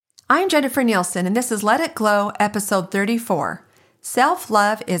I'm Jennifer Nielson, and this is Let It Glow, episode 34.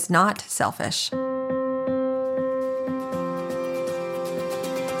 Self-love is not selfish.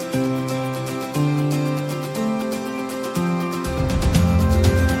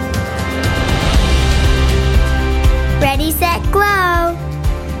 Ready, set, glow.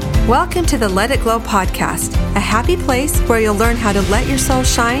 Welcome to the Let It Glow podcast, a happy place where you'll learn how to let your soul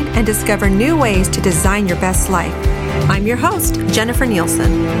shine and discover new ways to design your best life. I'm your host, Jennifer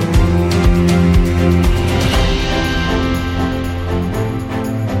Nielson.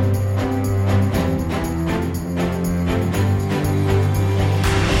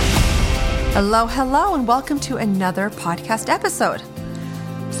 Hello, and welcome to another podcast episode.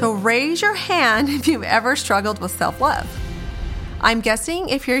 So raise your hand if you've ever struggled with self-love. I'm guessing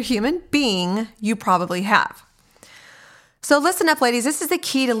if you're a human being, you probably have. So listen up, ladies. This is the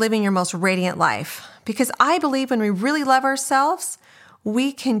key to living your most radiant life. Because I believe when we really love ourselves,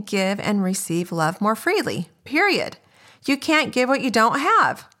 we can give and receive love more freely, period. You can't give what you don't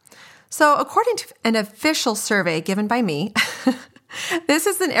have. So according to an official survey given by me, this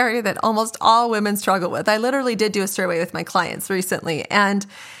is an area that almost all women struggle with. I literally did do a survey with my clients recently. And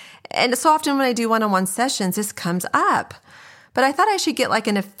so often when I do one-on-one sessions, this comes up. But I thought I should get like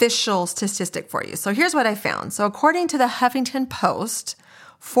an official statistic for you. So here's what I found. So according to the Huffington Post,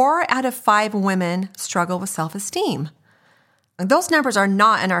 4 out of 5 women struggle with self-esteem. Those numbers are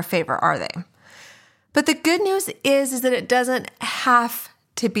not in our favor, are they? But the good news is that it doesn't have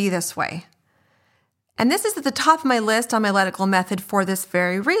to be this way. And this is at the top of my list on my Let It Glow method for this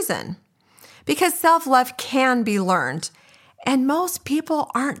very reason. Because self-love can be learned, and most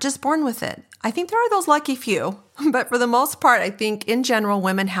people aren't just born with it. I think there are those lucky few, but for the most part, I think in general,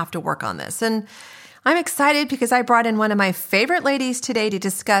 women have to work on this. And I'm excited because I brought in one of my favorite ladies today to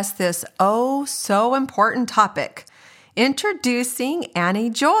discuss this so important topic. Introducing Annie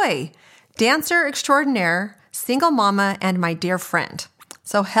Joy, dancer extraordinaire, single mama, and my dear friend.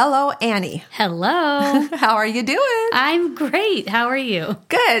 So hello, Annie. Hello. How are you doing? I'm great. How are you?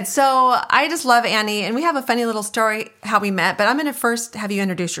 Good. So I just love Annie, and we have a funny little story how we met, but I'm going to first have you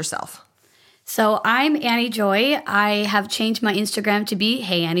introduce yourself. So I'm Annie Joy. I have changed my Instagram to be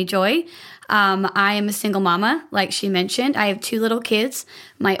Hey Annie Joy. I am a single mama, like she mentioned. I have 2 little kids.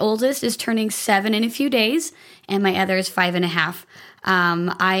 My oldest is turning 7 in a few days, and my other is 5.5.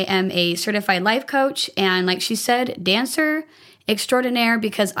 I am a certified life coach, and like she said, dancer extraordinaire,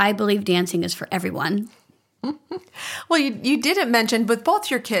 because I believe dancing is for everyone. Well, you didn't mention with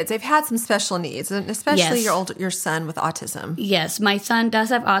both your kids, they've had some special needs, and especially Yes. your son with autism. Yes, my son does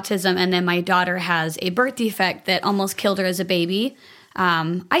have autism, and then my daughter has a birth defect that almost killed her as a baby.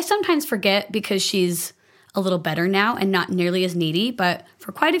 I sometimes forget because she's a little better now and not nearly as needy, but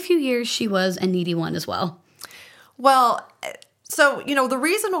for quite a few years, she was a needy one as well. Well, so, the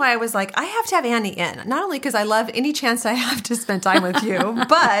reason why I was like, I have to have Annie in, not only because I love any chance I have to spend time with you,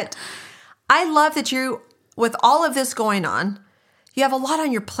 but I love that you, with all of this going on, you have a lot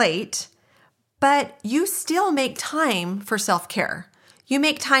on your plate, but you still make time for self-care. You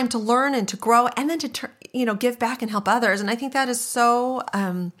make time to learn and to grow and then to, give back and help others. And I think that is so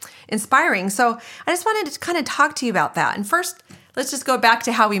inspiring. So I just wanted to kind of talk to you about that. And first, let's just go back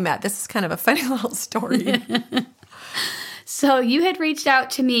to how we met. This is kind of a funny little story. So you had reached out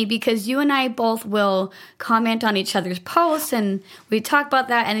to me because you and I both will comment on each other's posts, and we talked about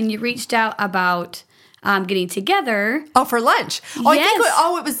that, and then you reached out about getting together. Oh, for lunch. Oh,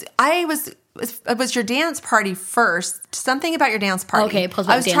 Yes. It was your dance party first. Something about your dance party. Okay, post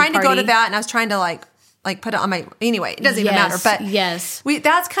I about was dance trying to go party. to that, and I was trying to like put it on my, anyway, it doesn't even matter. But yes.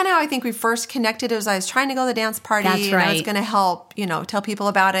 That's kind of how I think we first connected. I was trying to go to the dance party. That's and I was right. going to help, tell people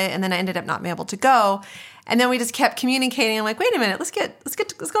about it. And then I ended up not being able to go. And then we just kept communicating. I'm like, wait a minute, let's go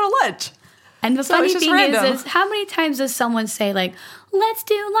to lunch. And the So funny it's just thing random. is how many times does someone say like, let's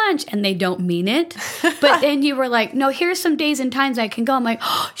do lunch, and they don't mean it? But then you were like, no, here's some days and times I can go. I'm like,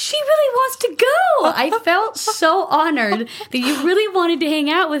 oh, she really wants to go. I felt so honored that you really wanted to hang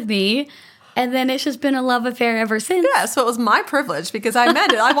out with me. And then it's just been a love affair ever since. Yeah, so it was my privilege because I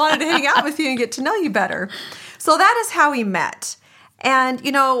meant it. I wanted to hang out with you and get to know you better. So that is how we met. And,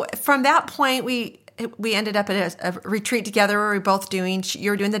 from that point, we ended up at a retreat together where we were both you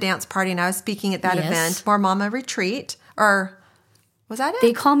were doing the dance party and I was speaking at that Yes. event, More Mama Retreat, or was that it?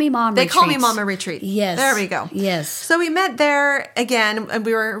 They call me Mom They call me Retreats. Mama Retreat. Yes. There we go. Yes. So we met there again, and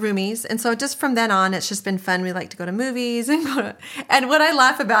we were roomies. And so just from then on, it's just been fun. We like to go to movies. And what I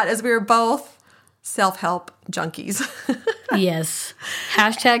laugh about is we were both self-help junkies. Yes.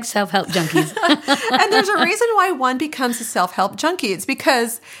 Hashtag self-help junkies. And there's a reason why one becomes a self-help junkie. It's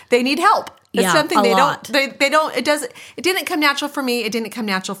because they need help. It's Yeah, something a they lot. don't, it didn't come natural for me. It didn't come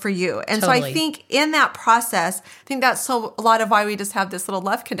natural for you. And so I Totally. think in that process, I think that's a lot of why we just have this little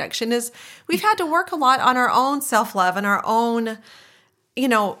love connection is we've had to work a lot on our own self-love and our own,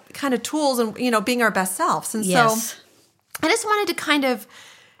 kind of tools and, being our best selves. And Yes. so I just wanted to kind of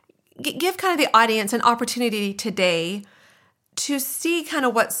give kind of the audience an opportunity today to see kind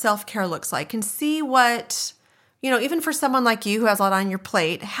of what self-care looks like and see what, even for someone like you who has a lot on your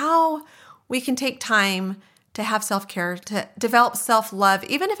plate, how we can take time to have self-care, to develop self-love,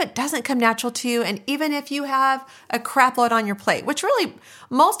 even if it doesn't come natural to you and even if you have a crap load on your plate, which really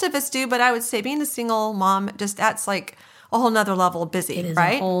most of us do, but I would say being a single mom, that's like a whole nother level of busy, It is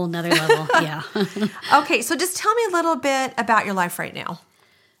right? a whole nother level. Yeah. Okay, so just tell me a little bit about your life right now.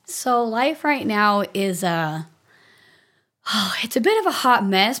 So life right now is it's a bit of a hot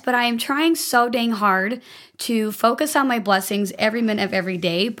mess, but I am trying so dang hard to focus on my blessings every minute of every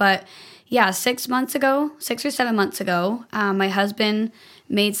day. But yeah, 6 or 7 months ago, my husband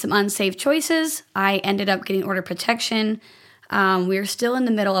made some unsafe choices. I ended up getting order protection. We're still in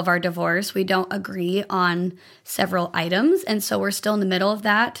the middle of our divorce. We don't agree on several items, and so we're still in the middle of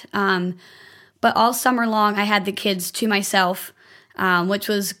that. But all summer long, I had the kids to myself, which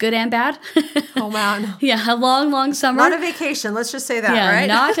was good and bad. Oh, man. Yeah, a long summer. Not a vacation. Let's just say that, Yeah, right?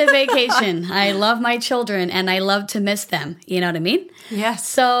 not a vacation. I love my children, and I love to miss them. You know what I mean? Yes.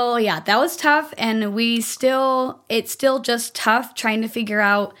 So, yeah, that was tough, and it's still just tough trying to figure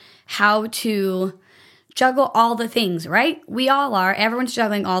out how to juggle all the things, right? We all are. Everyone's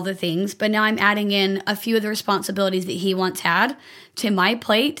juggling all the things, but now I'm adding in a few of the responsibilities that he once had to my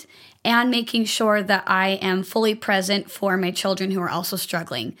plate and making sure that I am fully present for my children who are also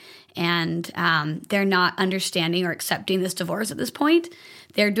struggling. And they're not understanding or accepting this divorce at this point.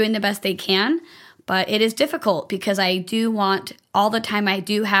 They're doing the best they can, but it is difficult because I do want all the time I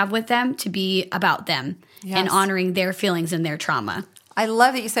do have with them to be about them and honoring their feelings and their trauma. I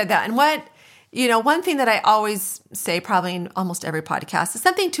love that you said that. And one thing that I always say probably in almost every podcast is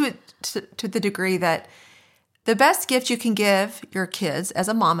something to the degree that the best gift you can give your kids as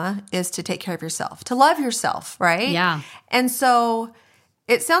a mama is to take care of yourself, to love yourself, right? Yeah. And so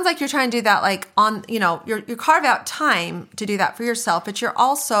it sounds like you're trying to do that like on, you carve out time to do that for yourself, but your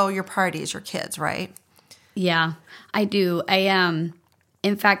priority is your kids, right? Yeah, I do. In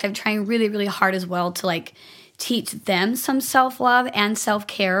fact, I'm trying really, really hard as well to teach them some self-love and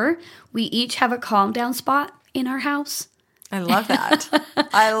self-care. We each have a calm down spot in our house. I love that.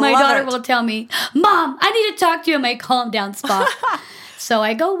 My daughter will tell me, Mom, I need to talk to you in my calm down spot. So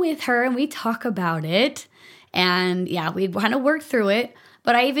I go with her and we talk about it. And yeah, we kind of work through it.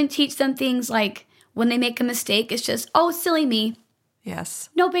 But I even teach them things like when they make a mistake, it's just, oh, silly me. Yes.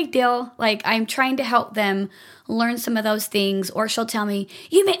 No big deal. I'm trying to help them learn some of those things. Or she'll tell me,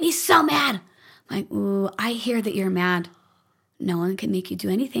 you make me so mad. I'm like, ooh, I hear that you're mad. No one can make you do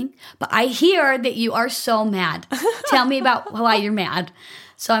anything. But I hear that you are so mad. Tell me about why you're mad.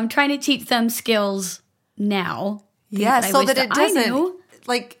 So I'm trying to teach them skills now. Yeah, so that it doesn't,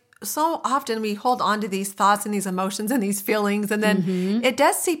 so often we hold on to these thoughts and these emotions and these feelings, and then it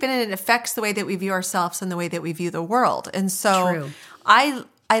does seep in and it affects the way that we view ourselves and the way that we view the world. And so True.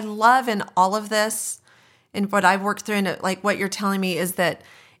 I love in all of this and what I've worked through and what you're telling me is that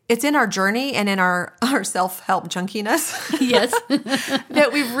it's in our journey and in our self-help junkiness Yes.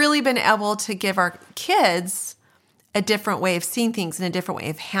 that we've really been able to give our kids a different way of seeing things and a different way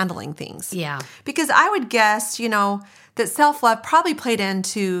of handling things. Yeah. Because I would guess, that self-love probably played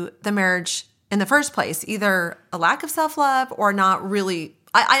into the marriage in the first place, either a lack of self-love or not really.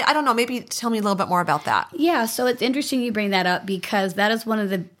 I don't know. Maybe tell me a little bit more about that. Yeah, so it's interesting you bring that up because that is one of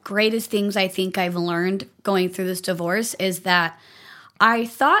the greatest things I think I've learned going through this divorce is that I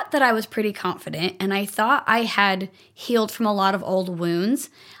thought that I was pretty confident and I thought I had healed from a lot of old wounds.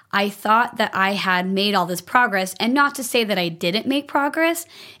 I thought that I had made all this progress, and not to say that I didn't make progress.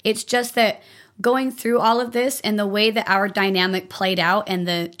 It's just that going through all of this and the way that our dynamic played out and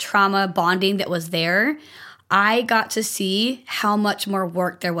the trauma bonding that was there, I got to see how much more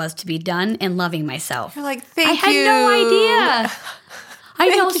work there was to be done in loving myself. You're like, thank you. I had no idea. I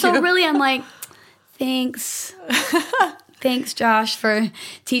know. So you. really, I'm like, thanks. Thanks, Josh, for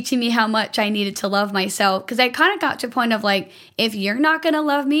teaching me how much I needed to love myself. Because I kind of got to a point of if you're not going to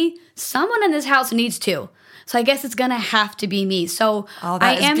love me, someone in this house needs to. So I guess it's going to have to be me. So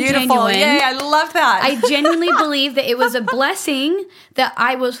I am beautiful. Genuine. Yay, I love that. I genuinely believe that it was a blessing that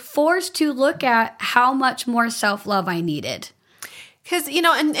I was forced to look at how much more self-love I needed. Because,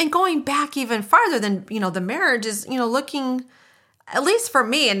 and going back even farther than, the marriage is, looking, at least for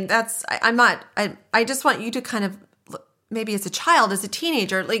me, and that's, I just want you to kind of, maybe as a child, as a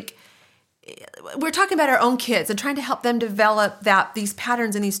teenager, we're talking about our own kids and trying to help them develop these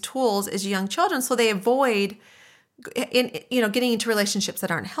patterns and these tools as young children so they avoid getting into relationships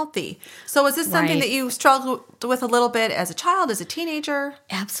that aren't healthy. So is this something that you struggled with a little bit as a child, as a teenager?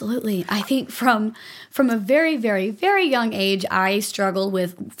 Absolutely. I think from a very, very, very young age, I struggled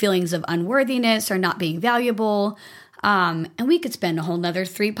with feelings of unworthiness or not being valuable. And we could spend a whole nother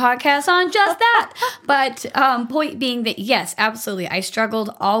 3 podcasts on just that. But point being that, yes, absolutely. I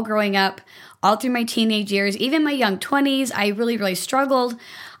struggled all growing up, all through my teenage years, even my young 20s. I really, really struggled.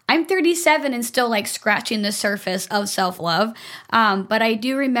 I'm 37 and still like scratching the surface of self-love. But I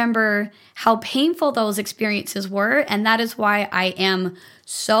do remember how painful those experiences were. And that is why I am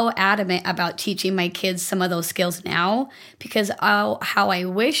so adamant about teaching my kids some of those skills now, because how I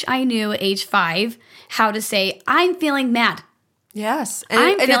wish I knew at age 5 how to say, I'm feeling mad. Yes.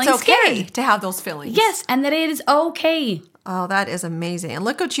 And it's okay to have those feelings. Yes. And that it is okay. Oh, that is amazing. And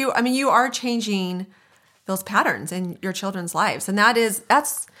look at you. I mean, you are changing those patterns in your children's lives. And that is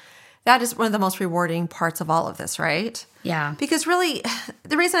one of the most rewarding parts of all of this, right? Yeah. Because really,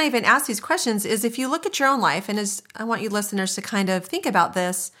 the reason I even ask these questions is if you look at your own life, and as I want you listeners to kind of think about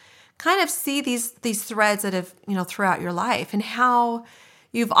this, kind of see these threads that have, throughout your life and how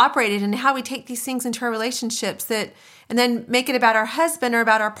you've operated and how we take these things into our relationships and then make it about our husband or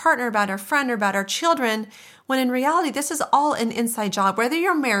about our partner, about our friend or about our children, when in reality, this is all an inside job. Whether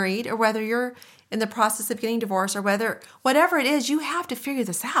you're married or whether you're in the process of getting divorced or whatever it is, you have to figure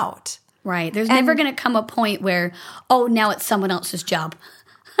this out. Right. There's never going to come a point where, now it's someone else's job.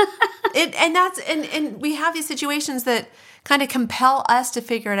 And we have these situations that kind of compel us to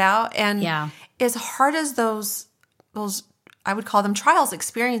figure it out. And as hard as those, I would call them trials,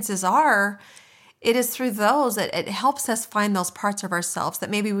 experiences are, it is through those that it helps us find those parts of ourselves that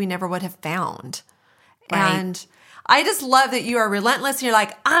maybe we never would have found. Right. And I just love that you are relentless and you're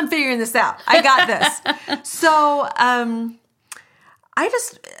like, I'm figuring this out. I got this. So I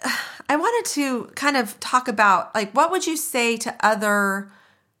wanted to kind of talk about, like, what would you say to other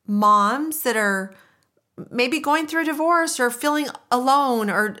moms that are maybe going through a divorce or feeling alone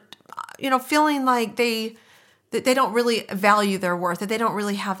or, feeling like they don't really value their worth, that they don't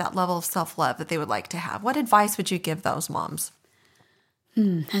really have that level of self-love that they would like to have? What advice would you give those moms?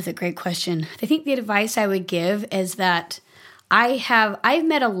 That's a great question. I think the advice I would give is that I've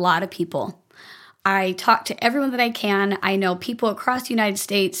met a lot of people. I talk to everyone that I can. I know people across the United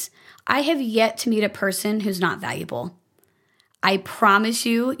States. I have yet to meet a person who's not valuable. I promise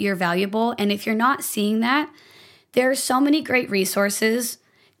you, you're valuable. And if you're not seeing that, there are so many great resources.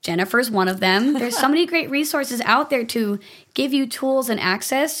 Jennifer's one of them. There's so many great resources out there to give you tools and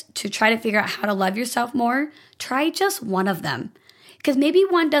access to try to figure out how to love yourself more. Try just one of them. Because maybe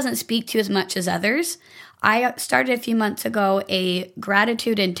one doesn't speak to you as much as others. I started a few months ago a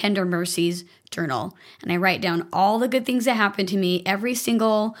gratitude and tender mercies journal. And I write down all the good things that happened to me, every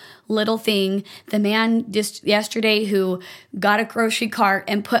single little thing. The man just yesterday who got a grocery cart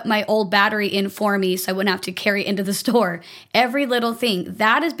and put my old battery in for me so I wouldn't have to carry it into the store. Every little thing.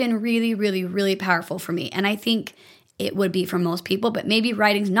 That has been really, really, really powerful for me. And I think it would be for most people, but maybe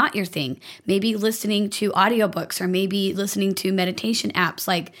writing's not your thing. Maybe listening to audiobooks or maybe listening to meditation apps.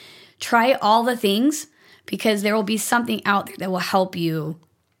 Like, try all the things because there will be something out there that will help you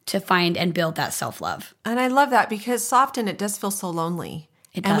to find and build that self-love. And I love that because so often it does feel so lonely.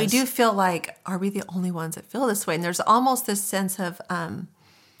 It does. And we do feel like, are we the only ones that feel this way? And there's almost this sense of, not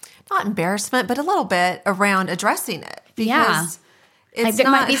embarrassment, but a little bit around addressing it. Because there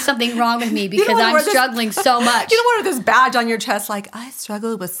might be something wrong with me because I'm struggling so much. You don't want this badge on your chest like, I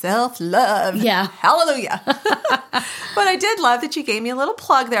struggle with self-love. Yeah. Hallelujah. But I did love that you gave me a little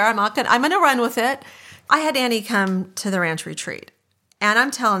plug there. I'm going to run with it. I had Annie come to the ranch retreat. And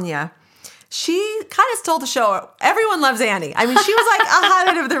I'm telling you, she kind of stole the show. Everyone loves Annie. I mean, she was like a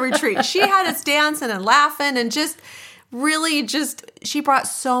highlight of the retreat. She had us dancing and laughing and she brought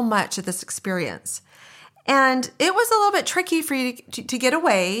so much to this experience. And it was a little bit tricky for you to get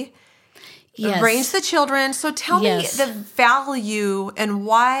away, raise the children. So tell me the value and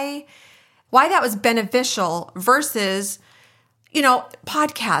why that was beneficial versus,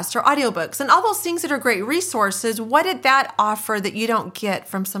 podcasts or audiobooks and all those things that are great resources. What did that offer that you don't get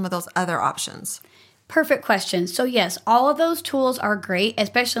from some of those other options? Perfect question. So yes, all of those tools are great,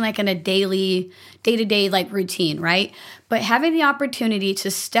 especially like in a day-to-day like routine, right? But having the opportunity to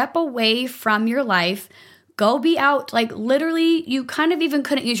step away from your life, go be out, like literally you kind of even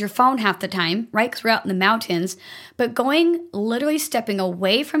couldn't use your phone half the time, right? Because we're out in the mountains, but literally stepping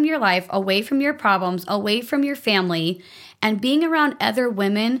away from your life, away from your problems, away from your family, and being around other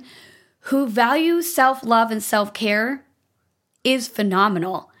women who value self-love and self-care is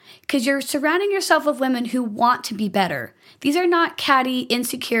phenomenal. because you're surrounding yourself with women who want to be better. These are not catty,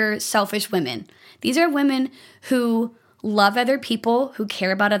 insecure, selfish women. These are women who love other people, who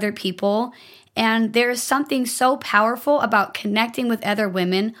care about other people. And there is something so powerful about connecting with other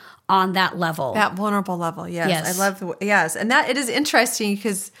women on that level. That vulnerable level, yes. I love yes. And that it is interesting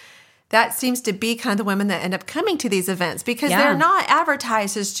because that seems to be kind of the women that end up coming to these events because they're not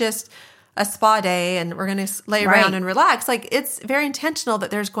advertised as just a spa day and we're going to lay around and relax. Like it's very intentional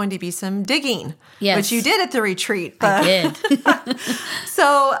that there's going to be some digging, which you did at the retreat. I did.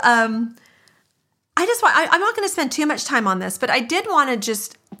 So I'm not going to spend too much time on this, but I did want to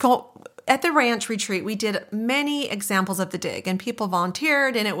just go at the ranch retreat. We did many examples of the dig and people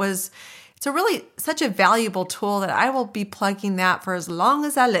volunteered and it's such a valuable tool that I will be plugging that for as long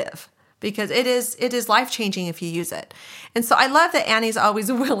as I live. Because it is life-changing if you use it. And so I love that Annie's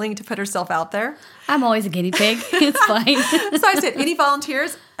always willing to put herself out there. I'm always a guinea pig. It's fine. So I said, any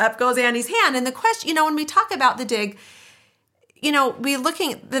volunteers? Up goes Annie's hand. And the question, when we talk about the dig,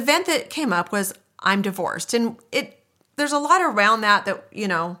 the event that came up was, I'm divorced. And there's a lot around that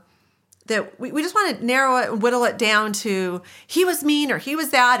that we just want to narrow it and whittle it down to he was mean or he was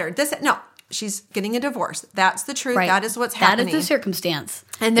that or this. No. She's getting a divorce. That's the truth. Right. That is what's happening. That is the circumstance.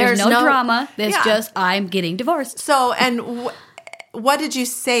 And there's no drama. There's just, I'm getting divorced. So, and what did you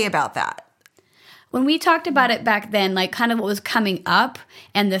say about that? When we talked about it back then, like kind of what was coming up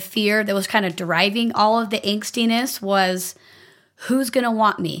and the fear that was kind of driving all of the angstiness was, who's going to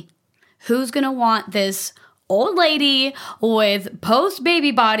want me? Who's going to want this old lady with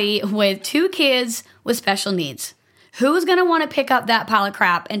post-baby body with 2 kids with special needs? Who's going to want to pick up that pile of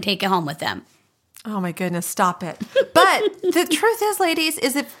crap and take it home with them? Oh my goodness, stop it. But the truth is, ladies,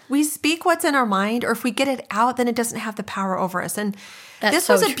 is if we speak what's in our mind or if we get it out, then it doesn't have the power over us. And this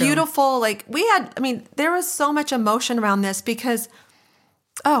was a beautiful, there was so much emotion around this because,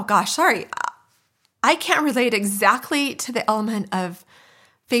 oh gosh, sorry. I can't relate exactly to the element of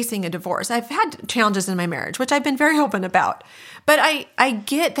facing a divorce. I've had challenges in my marriage, which I've been very open about. But I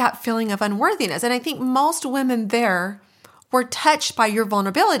get that feeling of unworthiness. And I think most women there were touched by your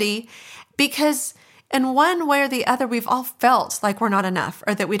vulnerability because in one way or the other, we've all felt like we're not enough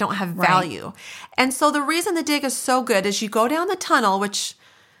or that we don't have value. Right. And so the reason the dig is so good is you go down the tunnel, which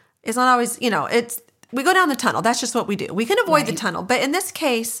is not always, we go down the tunnel. That's just what we do. We can avoid the tunnel. But in this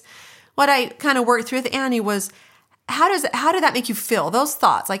case, what I kind of worked through with Annie was, how did that make you feel? Those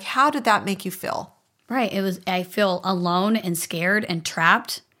thoughts, like how did that make you feel? Right. I feel alone and scared and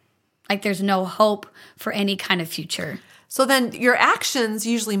trapped. Like there's no hope for any kind of future. So then your actions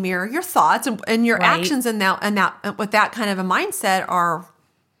usually mirror your thoughts and your actions and that with that kind of a mindset are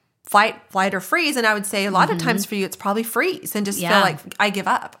fight, flight, or freeze. And I would say a lot of times for you, it's probably freeze and just feel like I give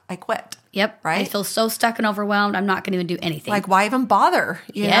up. I quit. Yep. Right. I feel so stuck and overwhelmed. I'm not going to even do anything. Like why even bother?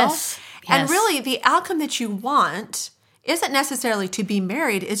 You know? Yes. And really the outcome that you want isn't necessarily to be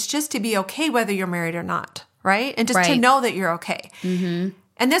married. It's just to be okay whether you're married or not. Right. And just to know that you're okay. Mm-hmm.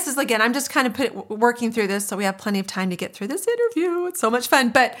 And this is, again, I'm just kind of working through this so we have plenty of time to get through this interview. It's so much fun.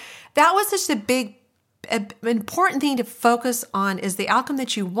 But that was such important thing to focus on is the outcome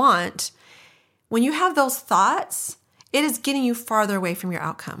that you want. When you have those thoughts, it is getting you farther away from your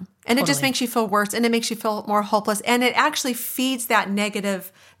outcome. And it just makes you feel worse and it makes you feel more hopeless. And it actually feeds that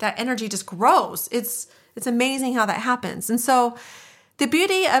negative, that energy just grows. It's amazing how that happens. And so the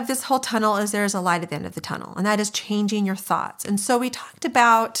beauty of this whole tunnel is there's a light at the end of the tunnel, and that is changing your thoughts. And so we talked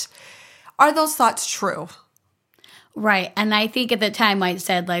about, are those thoughts true? Right. And I think at the time I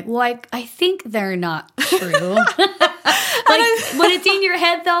said I think they're not true. When it's in your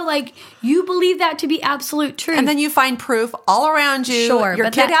head though, you believe that to be absolute truth. And then you find proof all around you. Sure.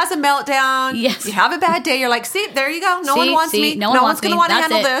 Your kid has a meltdown. Yes. You have a bad day. You're like, see, there you go. No one wants me. No one's going to want to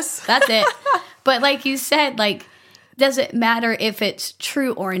handle this. That's it. But like you said, does it matter if it's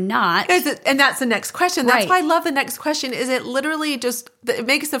true or not? And that's the next question. That's why I love the next question. Is it literally it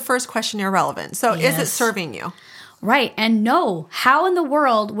makes the first question irrelevant. So is it serving you? Right. And no, how in the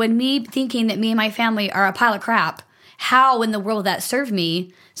world would me thinking that me and my family are a pile of crap, how in the world would that serve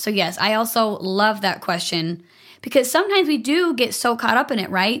me? So yes, I also love that question because sometimes we do get so caught up in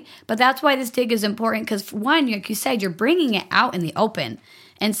it, right? But that's why this dig is important because one, like you said, you're bringing it out in the open.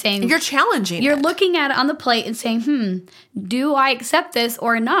 And saying you're challenging. You're looking at it on the plate and saying, do I accept this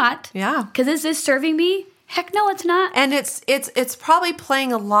or not? Yeah. Because is this serving me? Heck no, it's not. And it's probably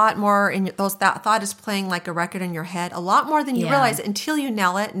playing a lot more in that thought is playing like a record in your head a lot more than you realize until you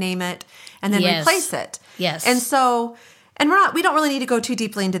nail it, name it, and then replace it. Yes. And so, we don't really need to go too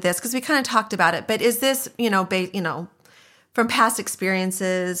deeply into this because we kind of talked about it. But is this from past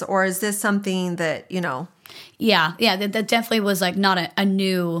experiences, or is this something that Yeah, that definitely was not a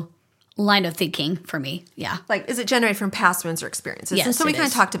new line of thinking for me. Yeah. Like, is it generated from past events or experiences? Yes, and so we it kind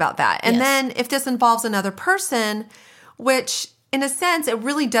of is. talked about that. And Yes. then if this involves another person, which in a sense, it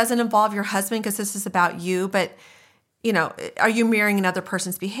really doesn't involve your husband because this is about you, but are you mirroring another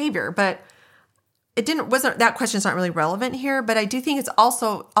person's behavior? But that question's not really relevant here, but I do think it's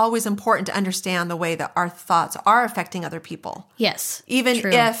also always important to understand the way that our thoughts are affecting other people. Yes. Even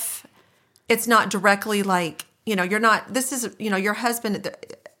true. if it's not directly like, you're not, this is, your husband,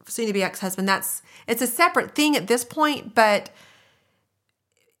 soon to be ex-husband, it's a separate thing at this point, but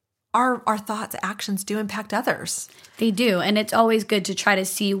our thoughts, actions do impact others. They do. And it's always good to try to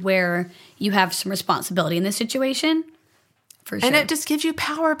see where you have some responsibility in this situation. For sure. And it just gives you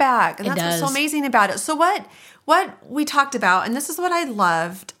power back. And that's what's so amazing about it. So what we talked about, and this is what I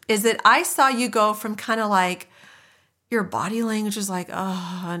loved, is that I saw you go from kind of like your body language is like,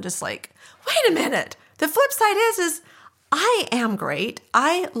 oh, and just like, wait a minute. The flip side is I am great.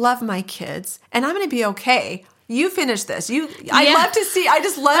 I love my kids and I'm going to be okay. You finish this. I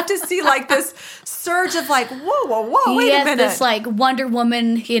just love to see like this surge of like, whoa, wait a minute. This like Wonder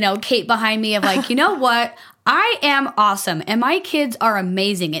Woman, Kate behind me of like, you know what? I am awesome and my kids are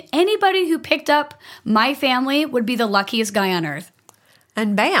amazing. And anybody who picked up my family would be the luckiest guy on earth.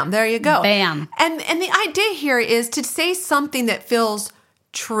 And bam, there you go. Bam. And the idea here is to say something that feels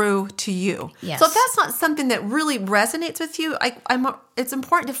true to you. Yes. So if that's not something that really resonates with you, it's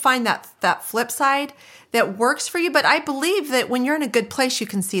important to find that flip side that works for you. But I believe that when you're in a good place, you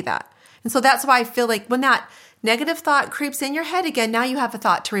can see that. And so that's why I feel like when that negative thought creeps in your head again, now you have a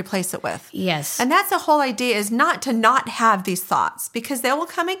thought to replace it with. Yes. And that's the whole idea, is not to not have these thoughts, because they will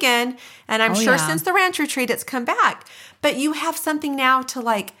come again. And I'm sure since the ranch retreat, it's come back. But you have something now to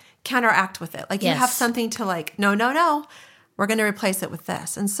like counteract with it. Like you have something to like, no. We're going to replace it with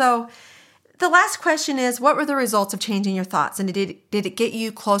this. And so the last question is, what were the results of changing your thoughts? And did it get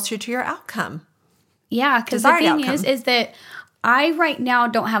you closer to your outcome? Yeah, because the thing is that I right now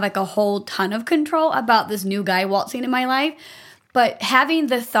don't have like a whole ton of control about this new guy waltzing in my life. But having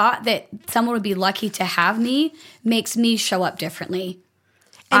the thought that someone would be lucky to have me makes me show up differently.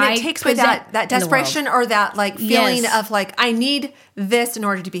 And it takes away that desperation or that like feeling of like, I need this in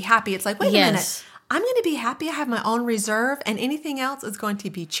order to be happy. It's like, wait a minute. I'm going to be happy. I have my own reserve, and anything else is going to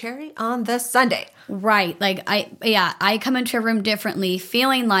be cherry on the sundae. Right. Like I come into a room differently,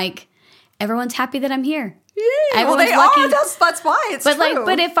 feeling like everyone's happy that I'm here. Yeah, well, they are. That's why it's true.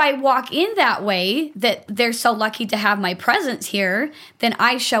 But if I walk in that way, that they're so lucky to have my presence here, then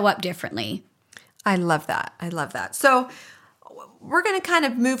I show up differently. I love that. So we're going to kind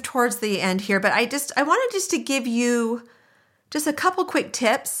of move towards the end here, but I wanted just to give you just a couple quick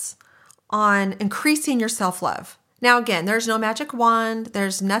tips on increasing your self-love. Now, again, there's no magic wand.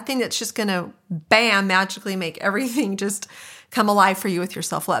 There's nothing that's just going to, bam, magically make everything just come alive for you with your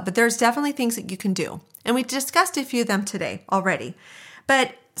self-love. But there's definitely things that you can do. And we discussed a few of them today already.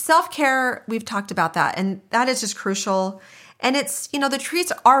 But self-care, we've talked about that. And that is just crucial. And it's, the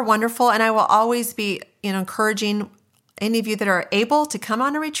retreats are wonderful. And I will always be, encouraging any of you that are able to come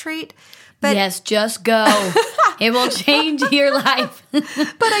on a retreat. But yes, just go. It will change your life. But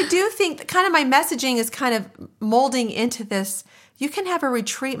I do think that kind of my messaging is kind of molding into this. You can have a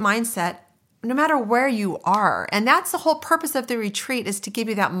retreat mindset no matter where you are. And that's the whole purpose of the retreat, is to give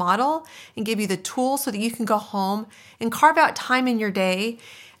you that model and give you the tools so that you can go home and carve out time in your day,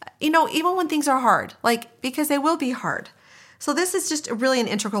 even when things are hard, because they will be hard. So this is just really an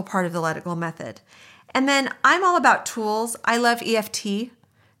integral part of the Let It Go method. And then I'm all about tools. I love EFT.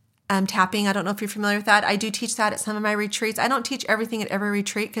 Tapping. I don't know if you're familiar with that. I do teach that at some of my retreats. I don't teach everything at every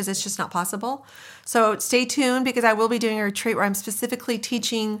retreat because it's just not possible. So stay tuned, because I will be doing a retreat where I'm specifically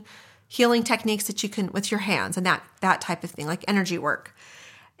teaching healing techniques that you can with your hands and that type of thing, like energy work.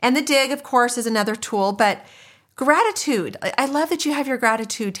 And the dig, of course, is another tool. But gratitude. I love that you have your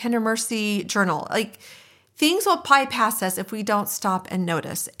gratitude, tender mercy journal. Things will bypass us if we don't stop and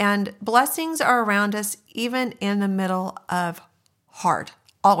notice. And blessings are around us even in the middle of hard.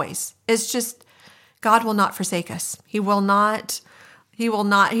 Always. It's just, God will not forsake us. He does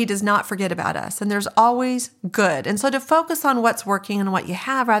not forget about us. And there's always good. And so to focus on what's working and what you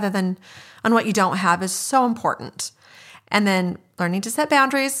have rather than on what you don't have is so important. And then learning to set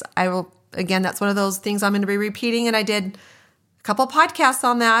boundaries. That's one of those things I'm going to be repeating. And I did a couple of podcasts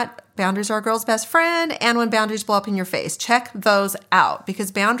on that. Boundaries are a girl's best friend. And when boundaries blow up in your face, check those out,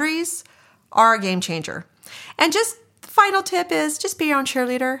 because boundaries are a game changer. And just final tip is just be your own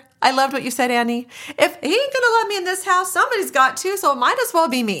cheerleader. I loved what you said, Annie. If he ain't going to let me in this house, somebody's got to, so it might as well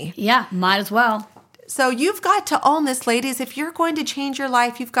be me. Yeah, might as well. So you've got to own this, ladies. If you're going to change your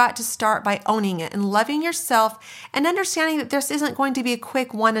life, you've got to start by owning it and loving yourself and understanding that this isn't going to be a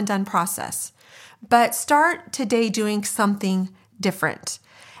quick one and done process. But start today doing something different.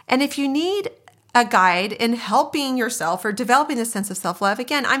 And if you need a guide in helping yourself or developing a sense of self-love,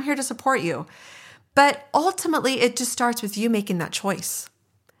 again, I'm here to support you. But ultimately, it just starts with you making that choice.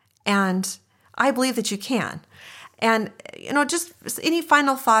 And I believe that you can. And, just any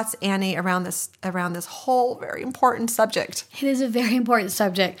final thoughts, Annie, around this whole very important subject? It is a very important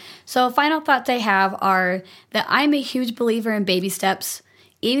subject. So final thoughts I have are that I'm a huge believer in baby steps.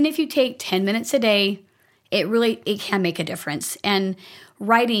 Even if you take 10 minutes a day, it can make a difference. And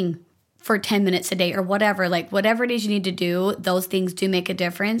writing for 10 minutes a day or whatever it is you need to do, those things do make a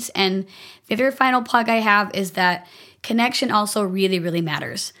difference. And the other final plug I have is that connection also really, really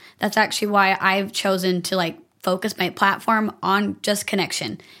matters. That's actually why I've chosen to focus my platform on just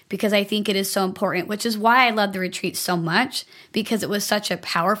connection, because I think it is so important, which is why I love the retreat so much, because it was such a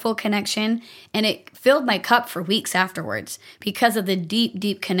powerful connection and it filled my cup for weeks afterwards because of the deep,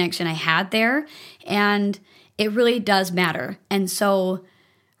 deep connection I had there. And it really does matter. And so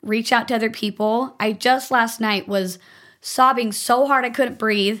reach out to other people. I just last night was sobbing so hard I couldn't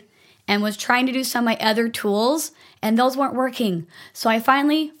breathe and was trying to do some of my other tools, and those weren't working. So I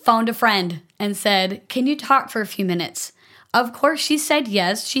finally phoned a friend and said, "Can you talk for a few minutes?" Of course, she said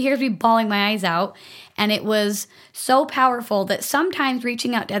yes. She hears me bawling my eyes out. And it was so powerful that sometimes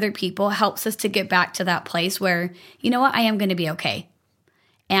reaching out to other people helps us to get back to that place where, you know what, I am going to be okay.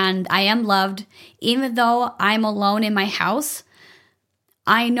 And I am loved. Even though I'm alone in my house,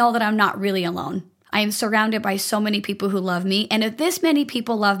 I know that I'm not really alone. I am surrounded by so many people who love me. And if this many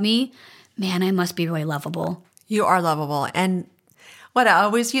people love me, man, I must be really lovable. You are lovable. And what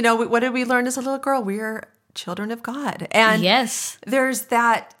did we learn as a little girl? We are children of God. And yes, there's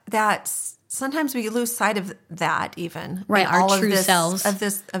that sometimes we lose sight of that even. Right, our true selves. Of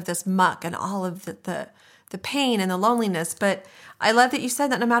this muck and all of the pain and the loneliness. But I love that you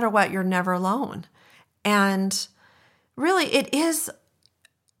said that no matter what, you're never alone. And really, it is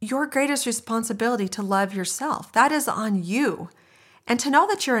your greatest responsibility to love yourself. That is on you. And to know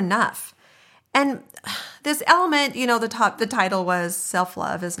that you're enough. And this element, the title was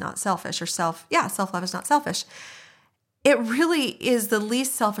Self-Love is Not Selfish, or Self-Love is Not Selfish. It really is the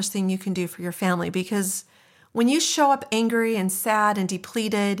least selfish thing you can do for your family, because when you show up angry and sad and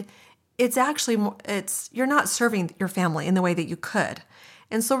depleted, you're not serving your family in the way that you could.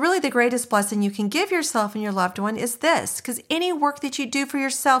 And so really the greatest blessing you can give yourself and your loved one is this, because any work that you do for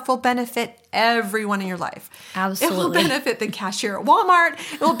yourself will benefit everyone in your life. Absolutely. It will benefit the cashier at Walmart.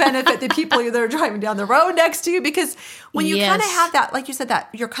 It will benefit the people that are driving down the road next to you, because when you kind of have that, like you said, that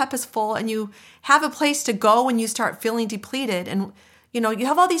your cup is full and you have a place to go when you start feeling depleted, and you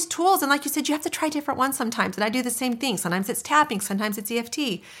have all these tools, and like you said, you have to try different ones sometimes. And I do the same thing. Sometimes it's tapping. Sometimes it's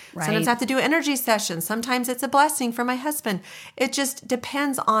EFT. Right. Sometimes I have to do energy sessions. Sometimes it's a blessing for my husband. It just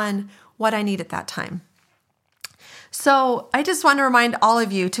depends on what I need at that time. So I just want to remind all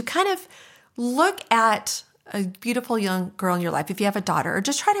of you to kind of look at a beautiful young girl in your life. If you have a daughter, or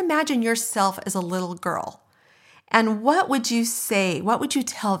just try to imagine yourself as a little girl. And what would you say? What would you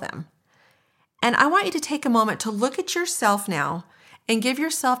tell them? And I want you to take a moment to look at yourself now and give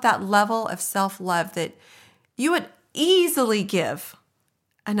yourself that level of self-love that you would easily give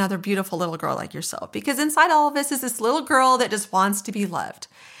another beautiful little girl like yourself. Because inside all of us is this little girl that just wants to be loved.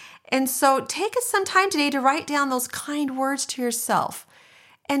 And so take some time today to write down those kind words to yourself.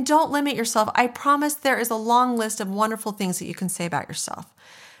 And don't limit yourself. I promise there is a long list of wonderful things that you can say about yourself.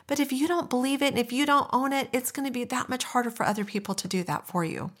 But if you don't believe it and if you don't own it, it's going to be that much harder for other people to do that for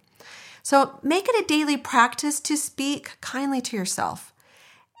you. So make it a daily practice to speak kindly to yourself.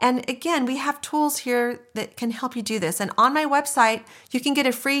 And again, we have tools here that can help you do this. And on my website, you can get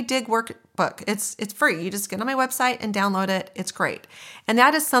a free dig workbook. It's free. You just get on my website and download it. It's great. And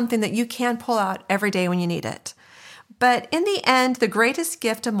that is something that you can pull out every day when you need it. But in the end, the greatest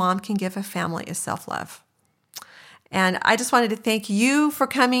gift a mom can give a family is self-love. And I just wanted to thank you for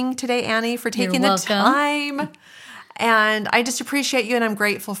coming today, Annie, for taking the time. And I just appreciate you, and I'm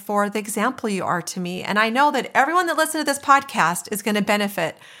grateful for the example you are to me. And I know that everyone that listens to this podcast is going to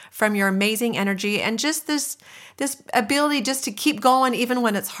benefit from your amazing energy and just this ability just to keep going even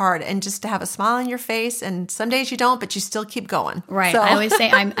when it's hard, and just to have a smile on your face. And some days you don't, but you still keep going. Right. So. I always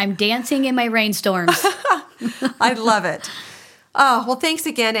say I'm dancing in my rainstorms. I love it. Oh, well, thanks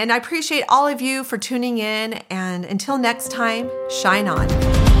again. And I appreciate all of you for tuning in. And until next time, shine on.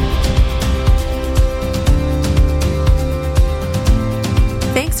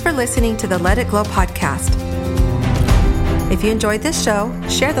 Thanks for listening to the Let It Glow podcast. If you enjoyed this show,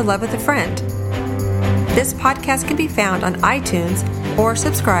 share the love with a friend. This podcast can be found on iTunes or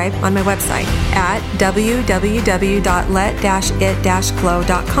subscribe on my website at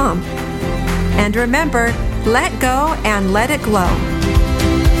www.let-it-glow.com. And remember, let go and let it glow.